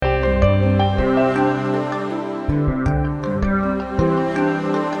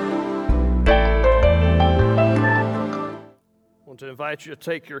invite you to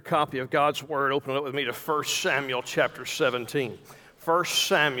take your copy of God's Word, open it with me to 1 Samuel chapter 17. 1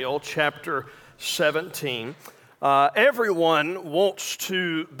 Samuel chapter 17. Everyone wants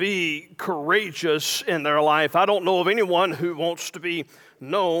to be courageous in their life. I don't know of anyone who wants to be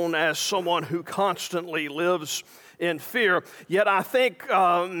known as someone who constantly lives in fear. Yet I think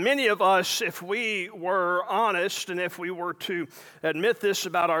many of us, if we were honest and if we were to admit this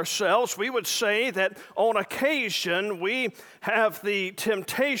about ourselves, we would say that on occasion we have the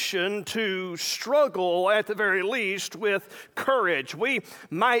temptation to struggle at the very least with courage. We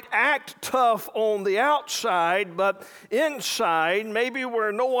might act tough on the outside, but inside, maybe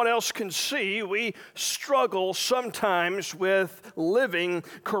where no one else can see, we struggle sometimes with living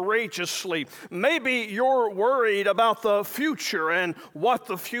courageously. Maybe you're worried about the future and what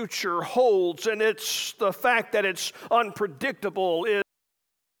the future holds, and it's the fact that it's unpredictable.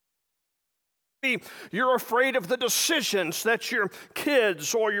 You're afraid of the decisions that your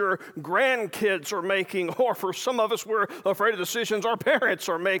kids or your grandkids are making, or for some of us, we're afraid of decisions our parents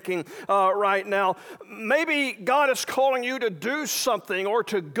are making right now. Maybe God is calling you to do something or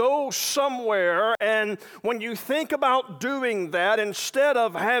to go somewhere, and when you think about doing that, instead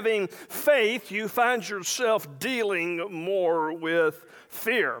of having faith, you find yourself dealing more with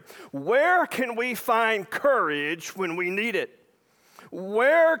fear. Where can we find courage when we need it?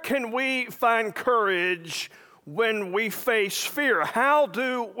 Where can we find courage when we face fear? How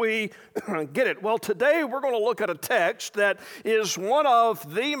do we get it? Well, today we're going to look at a text that is one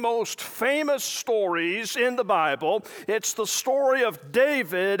of the most famous stories in the Bible. It's the story of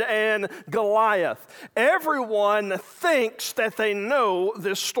David and Goliath. Everyone thinks that they know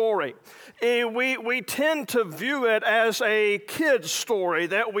this story. We tend to view it as a kid's story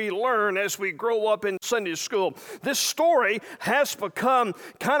that we learn as we grow up in Sunday school. This story has become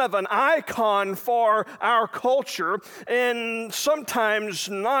kind of an icon for our culture, and sometimes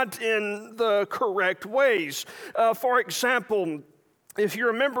not in the correct ways. For example, if you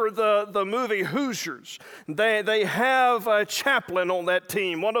remember the movie Hoosiers, they have a chaplain on that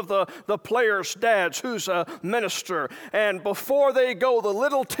team, one of the players' dads who's a minister. And before they go, the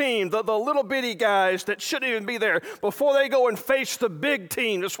little team, the little bitty guys that shouldn't even be there, before they go and face the big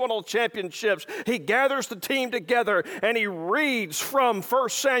team that's won all championships, he gathers the team together and he reads from 1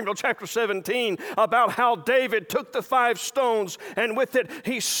 Samuel chapter 17 about how David took the 5 stones and with it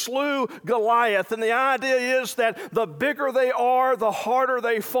he slew Goliath. And the idea is that the bigger they are, the harder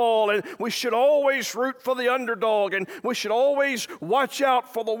they fall, and we should always root for the underdog, and we should always watch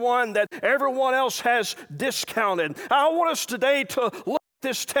out for the one that everyone else has discounted. I want us today to look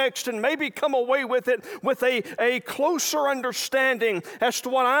this text and maybe come away with it with a closer understanding as to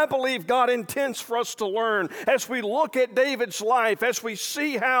what I believe God intends for us to learn as we look at David's life, as we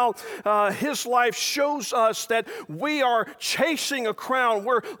see how his life shows us that we are chasing a crown.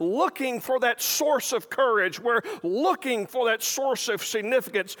 We're looking for that source of courage. We're looking for that source of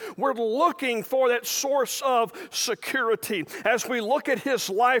significance. We're looking for that source of security. As we look at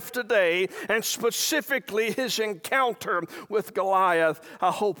his life today, and specifically his encounter with Goliath, I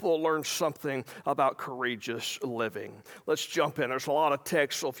hope we'll learn something about courageous living. Let's jump in. There's a lot of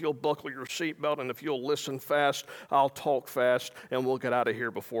text, so if you'll buckle your seatbelt and if you'll listen fast, I'll talk fast, and we'll get out of here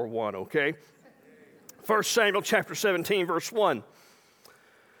before 1, okay? 1 Samuel chapter 17, verse 1.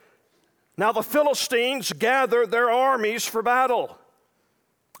 Now the Philistines gathered their armies for battle,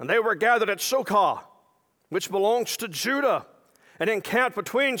 and they were gathered at Socoh, which belongs to Judah, and encamped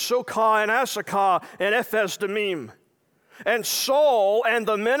between Socoh and Asakah and Ephes-Dammim. And Saul and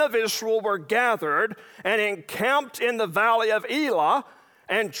the men of Israel were gathered and encamped in the valley of Elah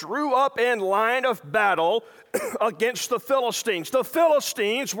and drew up in line of battle against the Philistines. The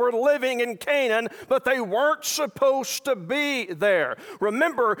Philistines were living in Canaan, but they weren't supposed to be there.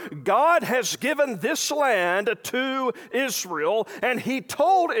 Remember, God has given this land to Israel, and he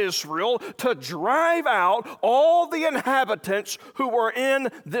told Israel to drive out all the inhabitants who were in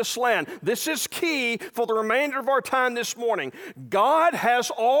this land. This is key for the remainder of our time this morning. God has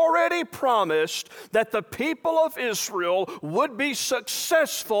already promised that the people of Israel would be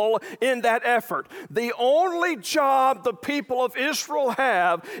successful in that effort. The only job the people of Israel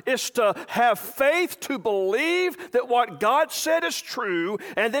have is to have faith to believe that what God said is true,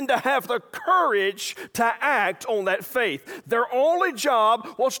 and then to have the courage to act on that faith. Their only job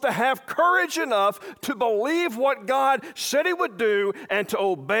was to have courage enough to believe what God said he would do and to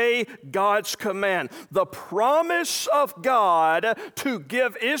obey God's command. The promise of God to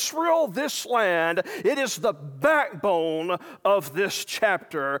give Israel this land, it is the backbone of this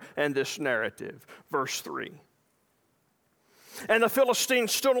chapter and this narrative. Verse 3. And the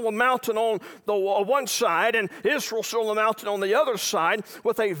Philistines stood on the mountain on the one side, and Israel stood on the mountain on the other side,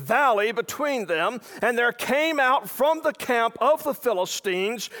 with a valley between them. And there came out from the camp of the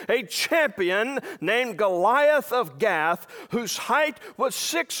Philistines a champion named Goliath of Gath, whose height was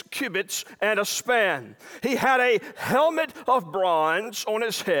 6 cubits and a span. He had a helmet of bronze on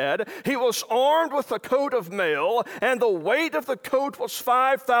his head. He was armed with a coat of mail, and the weight of the coat was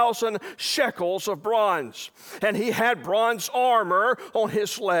 5,000 shekels of bronze. And he had bronze armor on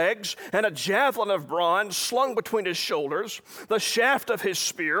his legs, and a javelin of bronze slung between his shoulders. The shaft of his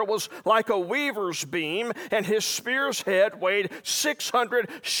spear was like a weaver's beam, and his spear's head weighed 600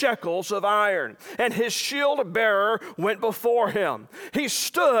 shekels of iron. And his shield bearer went before him. He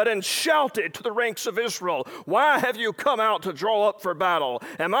stood and shouted to the ranks of Israel, "Why have you come out to draw up for battle?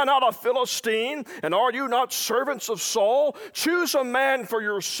 Am I not a Philistine, and are you not servants of Saul? Choose a man for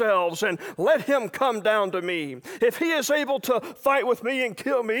yourselves, and let him come down to me. If he is able to fight with me and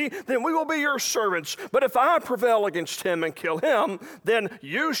kill me, then we will be your servants. But if I prevail against him and kill him, then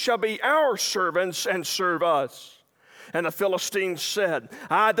you shall be our servants and serve us." And the Philistines said,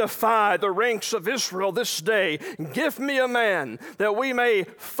 "I defy the ranks of Israel this day. Give me a man that we may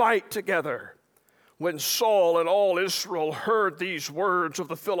fight together." When Saul and all Israel heard these words of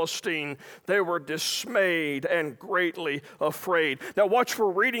the Philistine, they were dismayed and greatly afraid. Now, what we're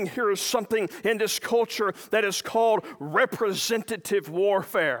reading here is something in this culture that is called representative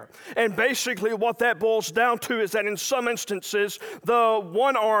warfare. And basically what that boils down to is that in some instances, the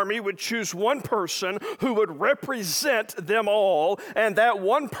one army would choose one person who would represent them all, and that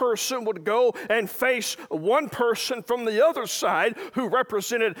one person would go and face one person from the other side who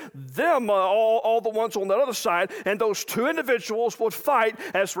represented them, all the ones on the other side, and those two individuals would fight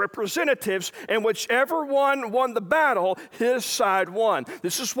as representatives, and whichever one won the battle, his side won.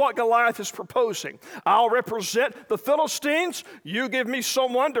 This is what Goliath is proposing. I'll represent the Philistines, you give me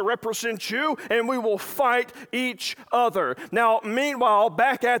someone to represent you, and we will fight each other. Now, meanwhile,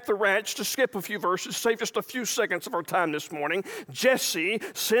 back at the ranch, to skip a few verses, save just a few seconds of our time this morning, Jesse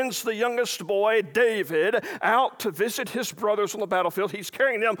sends the youngest boy, David, out to visit his brothers on the battlefield. He's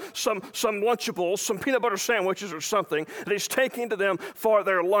carrying them some Lunchables, some peanut butter sandwiches or something that he's taking to them for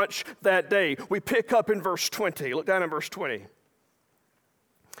their lunch that day. We pick up in verse 20. Look down in verse 20.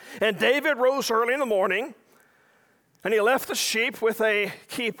 "And David rose early in the morning, and he left the sheep with a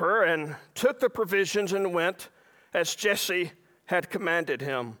keeper and took the provisions and went as Jesse had commanded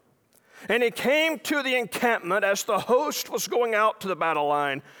him. And he came to the encampment as the host was going out to the battle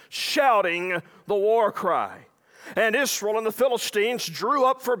line, shouting the war cry. And Israel and the Philistines drew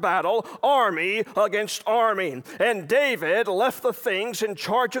up for battle, army against army. And David left the things in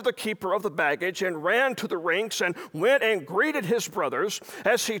charge of the keeper of the baggage and ran to the ranks and went and greeted his brothers.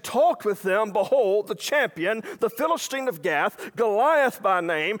 As he talked with them, behold, the champion, the Philistine of Gath, Goliath by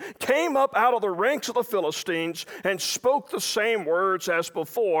name, came up out of the ranks of the Philistines and spoke the same words as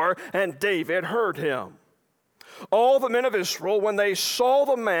before, and David heard him. All the men of Israel, when they saw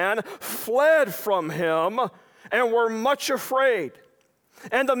the man, fled from him and were much afraid.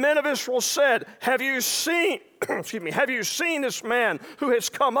 And the men of Israel said, have you seen this man who has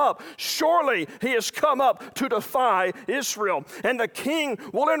come up? Surely he has come up to defy Israel. And the king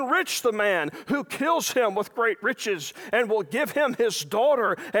will enrich the man who kills him with great riches, and will give him his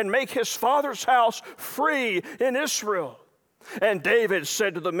daughter and make his father's house free in Israel. And David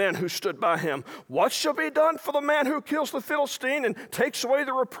said to the men who stood by him, what shall be done for the man who kills the Philistine and takes away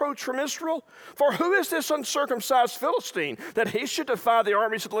the reproach from Israel? For who is this uncircumcised Philistine that he should defy the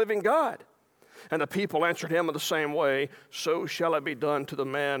armies of the living God? And the people answered him in the same way, so shall it be done to the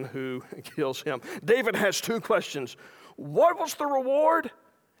man who kills him. David has two questions. What was the reward?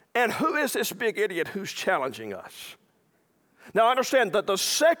 And who is this big idiot who's challenging us? Now understand that the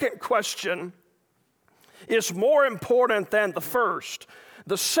second question is more important than the first.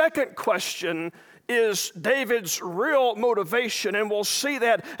 The second question is David's real motivation, and we'll see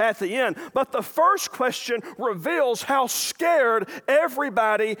that at the end. But the first question reveals how scared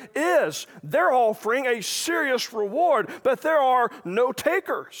everybody is. They're offering a serious reward, but there are no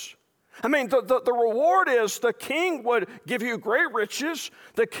takers. I mean, the reward is the king would give you great riches,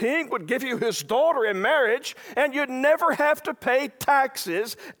 the king would give you his daughter in marriage, and you'd never have to pay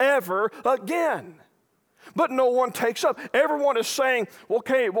taxes ever again. But no one takes up. Everyone is saying,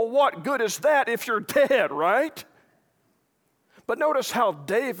 okay, well, what good is that if you're dead, right? But notice how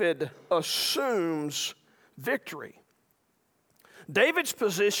David assumes victory. David's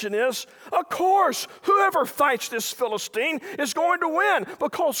position is, of course, whoever fights this Philistine is going to win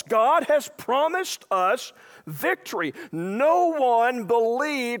because God has promised us victory. No one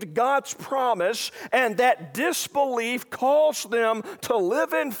believed God's promise, and that disbelief caused them to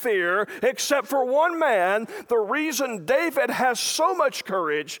live in fear, except for one man. The reason David has so much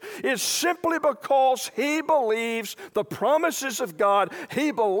courage is simply because he believes the promises of God.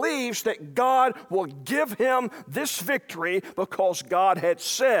 He believes that God will give him this victory because God had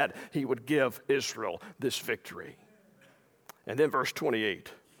said he would give Israel this victory. And then verse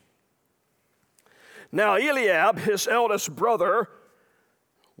 28. Now Eliab, his eldest brother,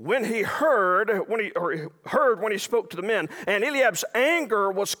 when he spoke to the men, and Eliab's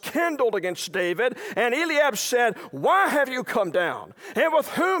anger was kindled against David, and Eliab said, "Why have you come down? And with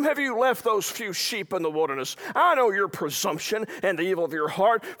whom have you left those few sheep in the wilderness? I know your presumption and the evil of your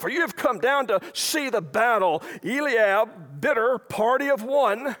heart, for you have come down to see the battle." Eliab, bitter, party of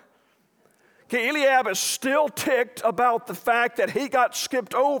one. Okay, Eliab is still ticked about the fact that he got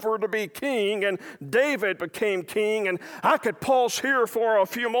skipped over to be king and David became king. And I could pause here for a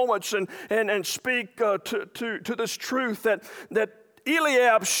few moments and speak to this truth that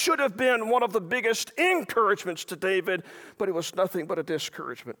Eliab should have been one of the biggest encouragements to David, but it was nothing but a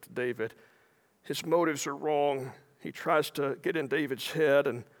discouragement to David. His motives are wrong. He tries to get in David's head,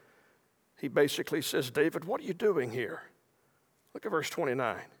 and he basically says, "David, what are you doing here?" Look at verse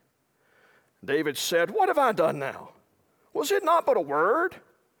 29. David said, "What have I done now? Was it not but a word?"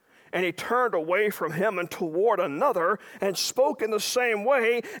 And he turned away from him and toward another and spoke in the same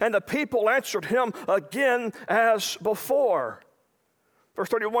way, and the people answered him again as before. Verse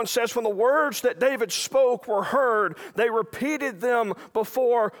 31 says, when the words that David spoke were heard, they repeated them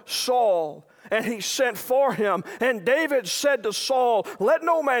before Saul, and he sent for him. And David said to Saul, "Let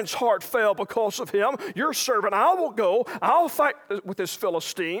no man's heart fail because of him. Your servant, I will go. I'll fight with this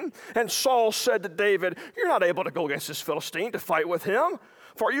Philistine." And Saul said to David, "You're not able to go against this Philistine to fight with him,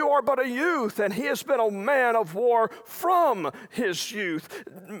 for you are but a youth, and he has been a man of war from his youth."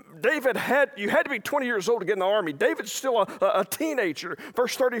 You had to be 20 years old to get in the army. David's still a teenager.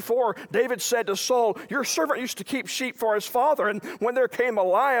 Verse 34, David said to Saul, "Your servant used to keep sheep for his father, and when there came a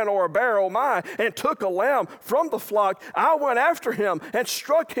lion or a bear, oh my, and took a lamb from the flock, I went after him and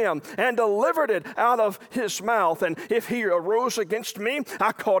struck him and delivered it out of his mouth. And if he arose against me,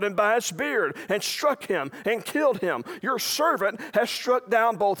 I caught him by his beard and struck him and killed him. Your servant has struck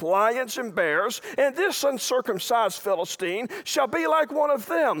down both lions and bears, and this uncircumcised Philistine shall be like one of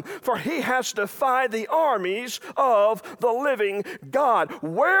them, for he has defied the armies of the living God."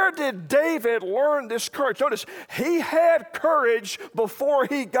 Where did David learn this courage? Notice, he had courage before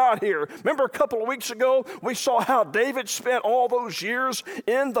he got here. Remember a couple of weeks ago, we saw how David spent all those years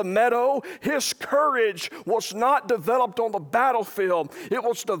in the meadow. His courage was not developed on the battlefield. It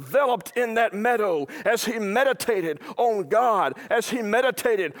was developed in that meadow as he meditated on God, as he meditated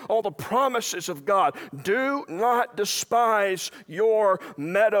on the promises of God. Do not despise your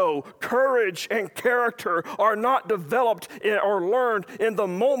meadow. Courage and character are not developed or learned in the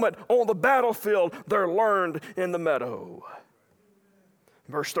moment on the battlefield. They're learned in the meadow.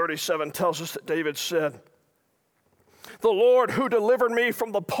 Verse 37 tells us that David said, "The Lord who delivered me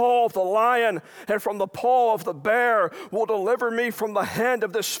from the paw of the lion and from the paw of the bear will deliver me from the hand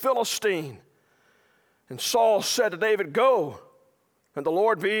of this Philistine." And Saul said to David, "Go, and the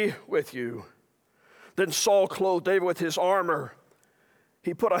Lord be with you." Then Saul clothed David with his armor.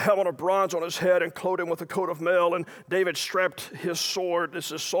 He put a helmet of bronze on his head and clothed him with a coat of mail. And David strapped his sword,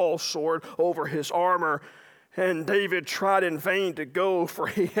 this is Saul's sword, over his armor. And David tried in vain to go, for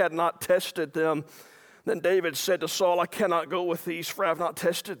he had not tested them. Then David said to Saul, "I cannot go with these, for I have not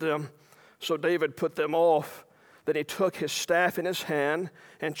tested them." So David put them off. Then he took his staff in his hand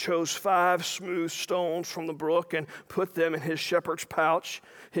and chose 5 smooth stones from the brook and put them in his shepherd's pouch.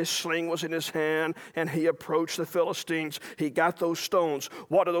 His sling was in his hand, and he approached the Philistines. He got those stones.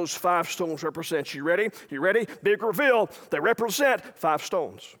 What do those 5 stones represent? You ready? You ready? Big reveal. They represent 5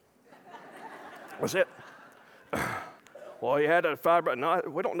 stones. Was it? Well, he had 5, but no,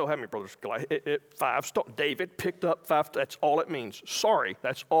 we don't know how many brothers. 5 stones. David picked up 5. That's all it means. Sorry,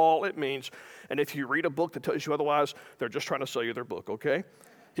 that's all it means. And if you read a book that tells you otherwise, they're just trying to sell you their book, okay?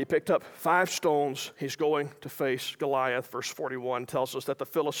 He picked up 5 stones. He's going to face Goliath. Verse 41 tells us that the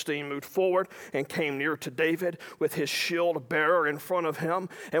Philistine moved forward and came near to David with his shield bearer in front of him.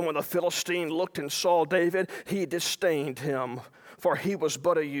 And when the Philistine looked and saw David, he disdained him, for he was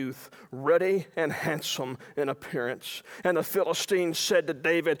but a youth, ruddy and handsome in appearance. And the Philistine said to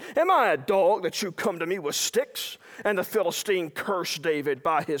David, "Am I a dog that you come to me with sticks?" And the Philistine cursed David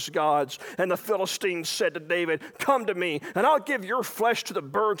by his gods. And the Philistine said to David, "Come to me, and I'll give your flesh to the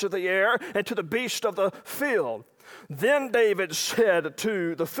birds of the air and to the beasts of the field." Then David said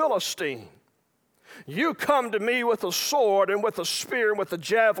to the Philistine, "You come to me with a sword and with a spear and with a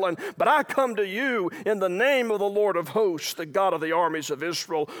javelin, but I come to you in the name of the Lord of hosts, the God of the armies of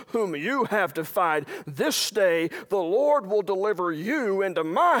Israel, whom you have defied. This day the Lord will deliver you into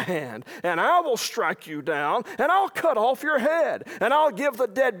my hand, and I will strike you down, and I'll cut off your head, and I'll give the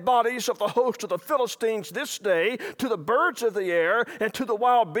dead bodies of the host of the Philistines this day to the birds of the air and to the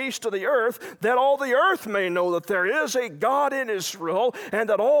wild beasts of the earth, that all the earth may know that there is a God in Israel, and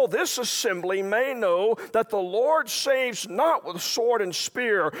that all this assembly may know that the Lord saves not with sword and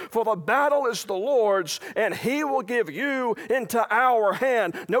spear, for the battle is the Lord's, and he will give you into our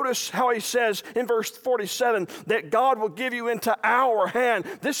hand." Notice how he says in verse 47 that God will give you into our hand.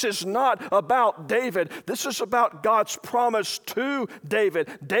 This is not about David. This is about God's promise to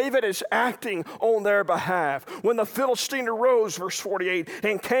David. David is acting on their behalf. When the Philistine arose, verse 48,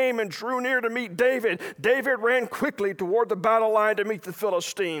 and came and drew near to meet David, David ran quickly toward the battle line to meet the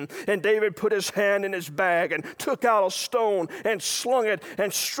Philistine. And David put his hand in his bag and took out a stone and slung it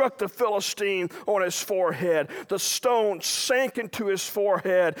and struck the Philistine on his forehead. The stone sank into his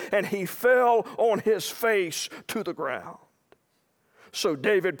forehead, and he fell on his face to the ground. So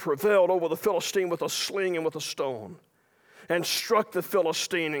David prevailed over the Philistine with a sling and with a stone, and struck the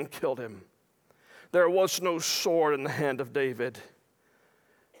Philistine and killed him. There was no sword in the hand of David.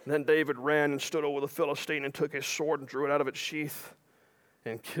 And then David ran and stood over the Philistine and took his sword and drew it out of its sheath,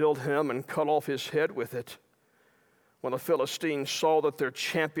 and killed him and cut off his head with it. When the Philistines saw that their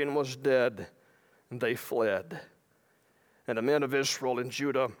champion was dead, they fled. And the men of Israel and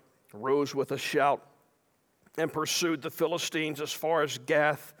Judah rose with a shout and pursued the Philistines as far as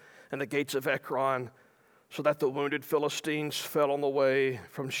Gath and the gates of Ekron, so that the wounded Philistines fell on the way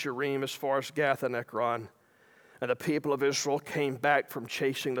from Sharim as far as Gath and Ekron. And the people of Israel came back from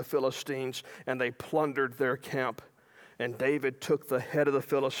chasing the Philistines, and they plundered their camp. And David took the head of the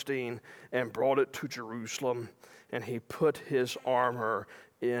Philistine and brought it to Jerusalem, and he put his armor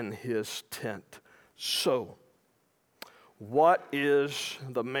in his tent. So, what is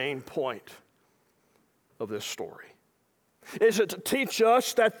the main point of this story? Is it to teach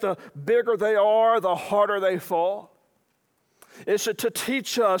us that the bigger they are, the harder they fall? Is it to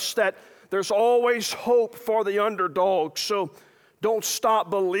teach us that there's always hope for the underdog, so don't stop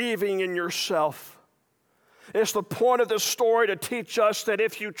believing in yourself? It's the point of this story to teach us that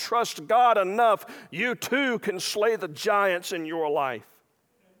if you trust God enough, you too can slay the giants in your life.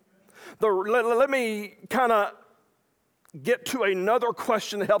 Let me kind of get to another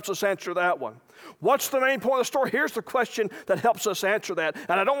question that helps us answer that one. What's the main point of the story? Here's the question that helps us answer that.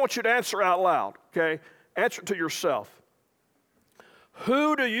 And I don't want you to answer out loud, okay? Answer it to yourself.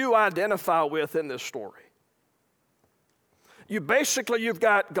 Who do you identify with in this story? You've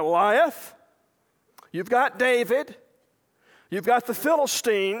got Goliath. You've got David, you've got the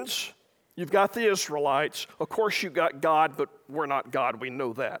Philistines, you've got the Israelites. Of course, you've got God, but we're not God. We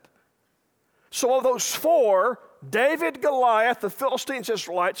know that. So of those 4, David, Goliath, the Philistines,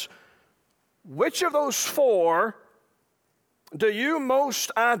 Israelites, which of those 4 do you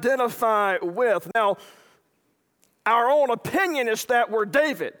most identify with? Now, our own opinion is that we're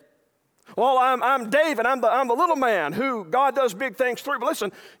David. Well, I'm David. I'm the little man who God does big things through. But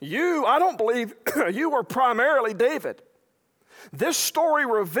listen, I don't believe you were primarily David. This story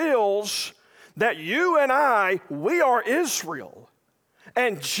reveals that you and I, we are Israel,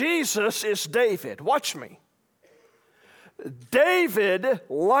 and Jesus is David. Watch me. David,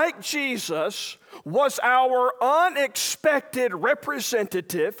 like Jesus, was our unexpected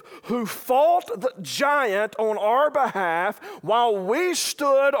representative who fought the giant on our behalf while we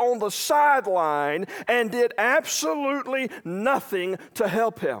stood on the sideline and did absolutely nothing to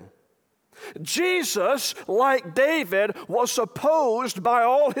help him. Jesus, like David, was opposed by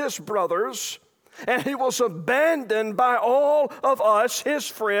all his brothers, and he was abandoned by all of us, his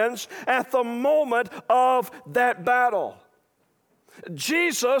friends, at the moment of that battle.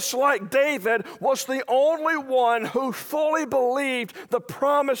 Jesus, like David, was the only one who fully believed the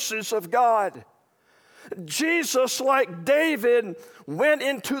promises of God. Jesus, like David, went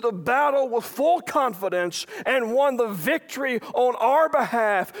into the battle with full confidence and won the victory on our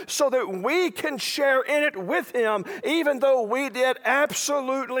behalf so that we can share in it with him, even though we did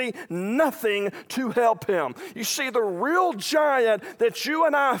absolutely nothing to help him. You see, the real giant that you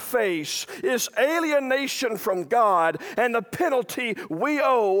and I face is alienation from God and the penalty we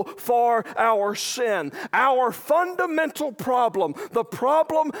owe for our sin. Our fundamental problem, the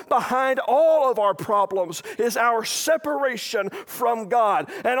problem behind all of our problems, is our separation from God.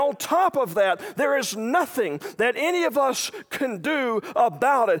 And on top of that, there is nothing that any of us can do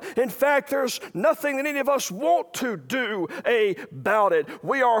about it. In fact, there's nothing that any of us want to do about it.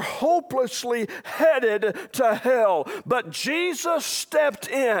 We are hopelessly headed to hell. But Jesus stepped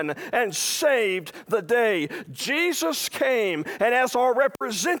in and saved the day. Jesus came and as our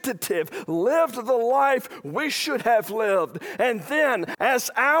representative lived the life we should have lived. And then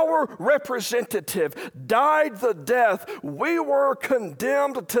as our representative died the death we were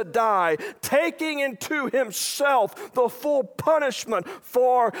condemned to die, taking into himself the full punishment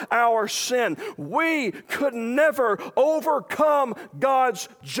for our sin. We could never overcome God's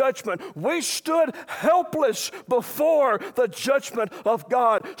judgment. We stood helpless before the judgment of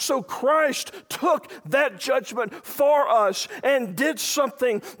God. So Christ took that judgment for us and did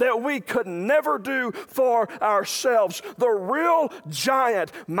something that we could never do for ourselves. The real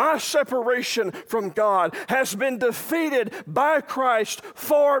giant, my separation from God, has been defeated by Christ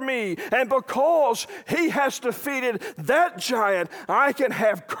for me. And because he has defeated that giant, I can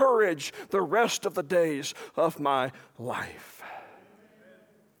have courage the rest of the days of my life.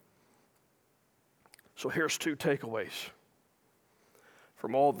 So here's two takeaways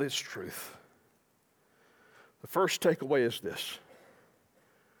from all this truth. The first takeaway is this: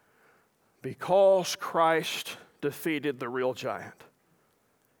 because Christ defeated the real giant,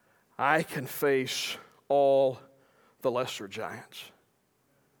 I can face all the lesser giants.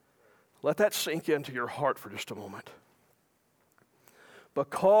 Let that sink into your heart for just a moment.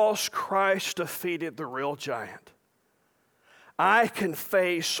 Because Christ defeated the real giant, I can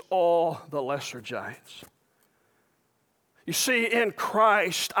face all the lesser giants. You see, in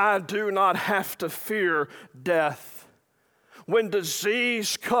Christ, I do not have to fear death. When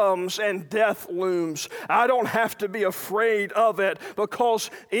disease comes and death looms, I don't have to be afraid of it, because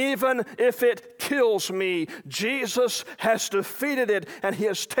even if it kills me, Jesus has defeated it and he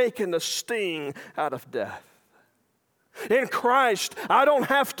has taken the sting out of death. In Christ, I don't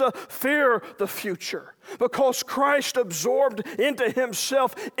have to fear the future, because Christ absorbed into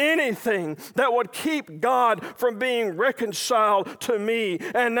himself anything that would keep God from being reconciled to me.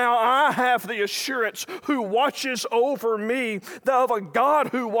 And now I have the assurance who watches over me, of a God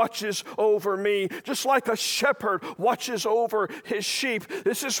who watches over me, just like a shepherd watches over his sheep.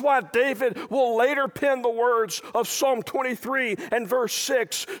 This is why David will later pen the words of Psalm 23 and verse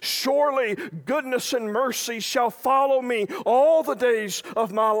 6, "Surely goodness and mercy shall follow me all the days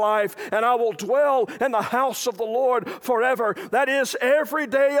of my life, and I will dwell in the house of the Lord forever." That is, every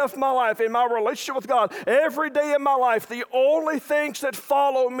day of my life, in my relationship with God, every day of my life, the only things that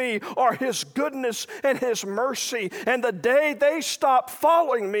follow me are his goodness and his mercy. And the day they stop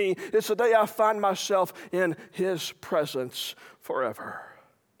following me is the day I find myself in his presence forever.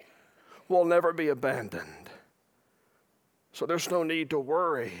 We'll never be abandoned. So there's no need to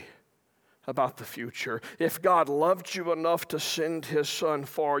worry about the future. If God loved you enough to send his son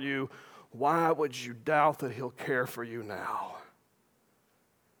for you, why would you doubt that he'll care for you now?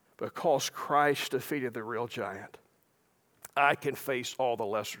 Because Christ defeated the real giant, I can face all the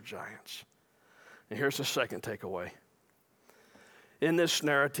lesser giants. And here's the second takeaway. In this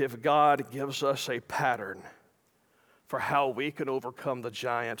narrative, God gives us a pattern for how we can overcome the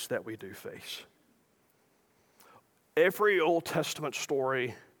giants that we do face. Every Old Testament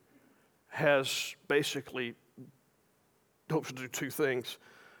story has basically hopes to do two things.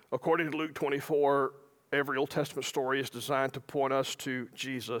 According to Luke 24, every Old Testament story is designed to point us to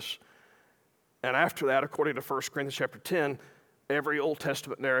Jesus. And after that, according to 1 Corinthians chapter 10, every Old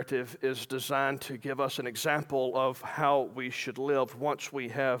Testament narrative is designed to give us an example of how we should live once we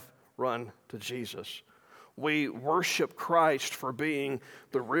have run to Jesus. We worship Christ for being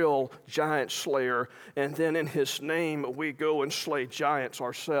the real giant slayer, and then in his name we go and slay giants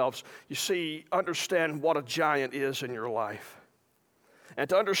ourselves. You see, understand what a giant is in your life. And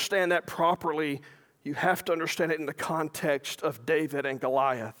to understand that properly, you have to understand it in the context of David and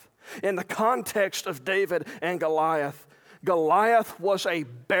Goliath. In the context of David and Goliath, Goliath was a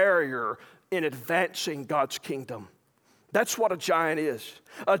barrier in advancing God's kingdom. That's what a giant is.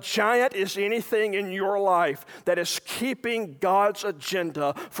 A giant is anything in your life that is keeping God's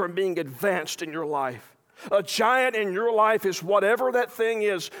agenda from being advanced in your life. A giant in your life is whatever that thing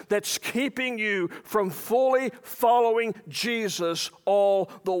is that's keeping you from fully following Jesus all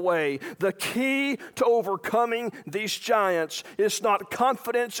the way. The key to overcoming these giants is not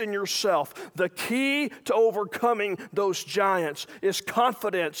confidence in yourself. The key to overcoming those giants is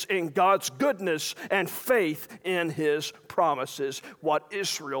confidence in God's goodness and faith in His promises, what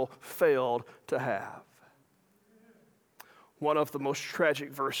Israel failed to have. One of the most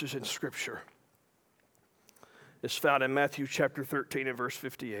tragic verses in Scripture is found in Matthew chapter 13 and verse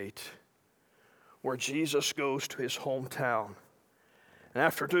 58, where Jesus goes to his hometown. And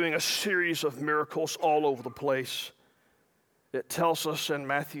after doing a series of miracles all over the place, it tells us in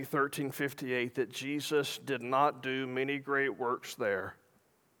Matthew 13:58 that Jesus did not do many great works there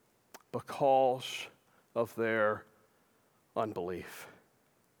because of their unbelief.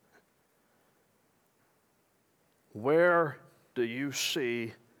 Where do you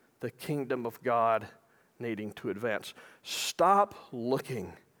see the kingdom of God needing to advance? Stop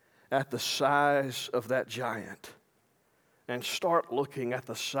looking at the size of that giant and start looking at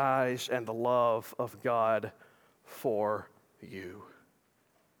the size and the love of God for you.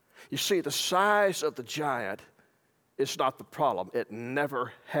 You see, the size of the giant is not the problem. It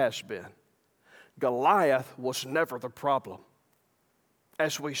never has been. Goliath was never the problem.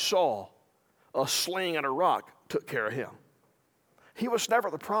 As we saw, a sling and a rock took care of him. He was never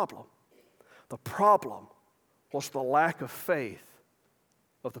the problem. The problem was the lack of faith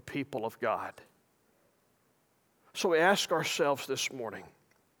of the people of God. So we ask ourselves this morning,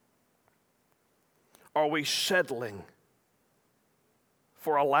 are we settling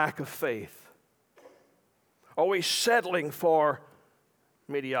for a lack of faith? Are we settling for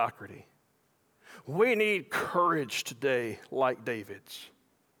mediocrity? We need courage today like David's,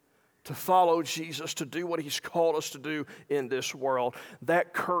 to follow Jesus, to do what He's called us to do in this world.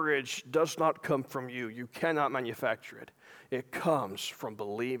 That courage does not come from you. You cannot manufacture it. It comes from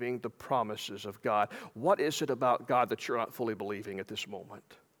believing the promises of God. What is it about God that you're not fully believing at this moment?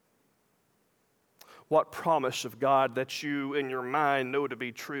 What promise of God that you in your mind know to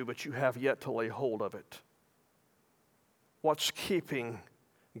be true, but you have yet to lay hold of it? What's keeping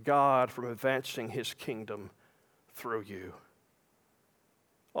God from advancing His kingdom through you?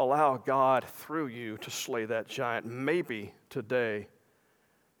 Allow God through you to slay that giant. Maybe today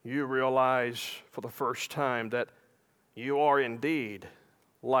you realize for the first time that you are indeed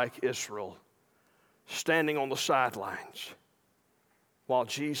like Israel, standing on the sidelines while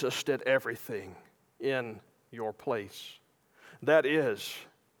Jesus did everything in your place. That is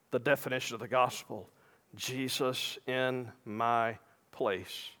the definition of the gospel. Jesus in my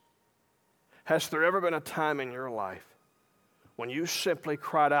place. Has there ever been a time in your life when you simply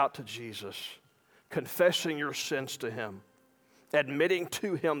cried out to Jesus, confessing your sins to Him, admitting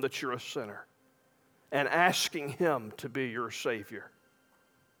to Him that you're a sinner, and asking Him to be your Savior?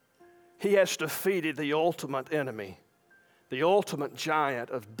 He has defeated the ultimate enemy, the ultimate giant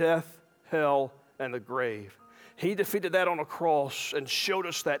of death, hell, and the grave. He defeated that on a cross and showed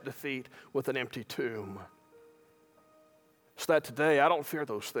us that defeat with an empty tomb. So that today I don't fear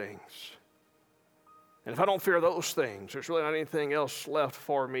those things. And if I don't fear those things, there's really not anything else left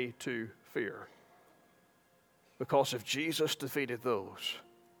for me to fear. Because if Jesus defeated those,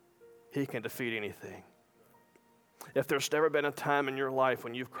 He can defeat anything. If there's never been a time in your life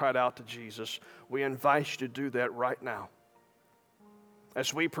when you've cried out to Jesus, we invite you to do that right now.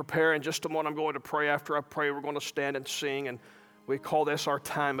 As we prepare in just a moment, I'm going to pray. After I pray, we're going to stand and sing, and we call this our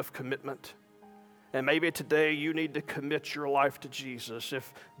time of commitment. And maybe today you need to commit your life to Jesus.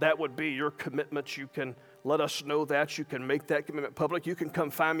 If that would be your commitment, you can let us know that. You can make that commitment public. You can come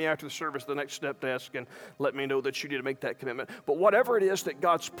find me after the service at the Next Step desk and let me know that you need to make that commitment. But whatever it is that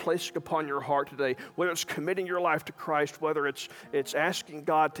God's placing upon your heart today, whether it's committing your life to Christ, whether it's asking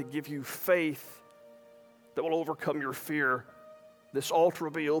God to give you faith that will overcome your fear, this altar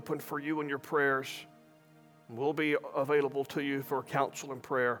will be open for you and your prayers. We'll be available to you for counsel and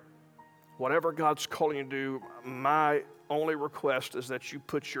prayer. Whatever God's calling you to do, my only request is that you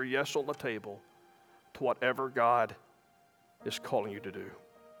put your yes on the table to whatever God is calling you to do.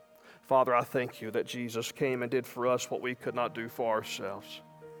 Father, I thank you that Jesus came and did for us what we could not do for ourselves,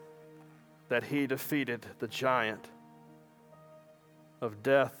 that He defeated the giant of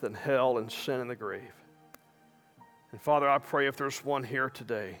death and hell and sin and the grave. And Father, I pray if there's one here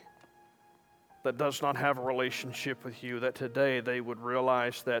today that does not have a relationship with you, that today they would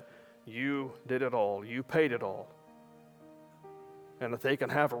realize that you did it all. You paid it all. And that they can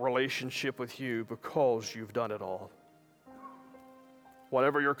have a relationship with you because you've done it all.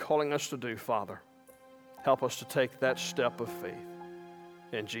 Whatever you're calling us to do, Father, help us to take that step of faith.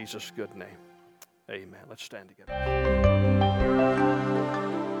 In Jesus' good name, Amen. Let's stand together.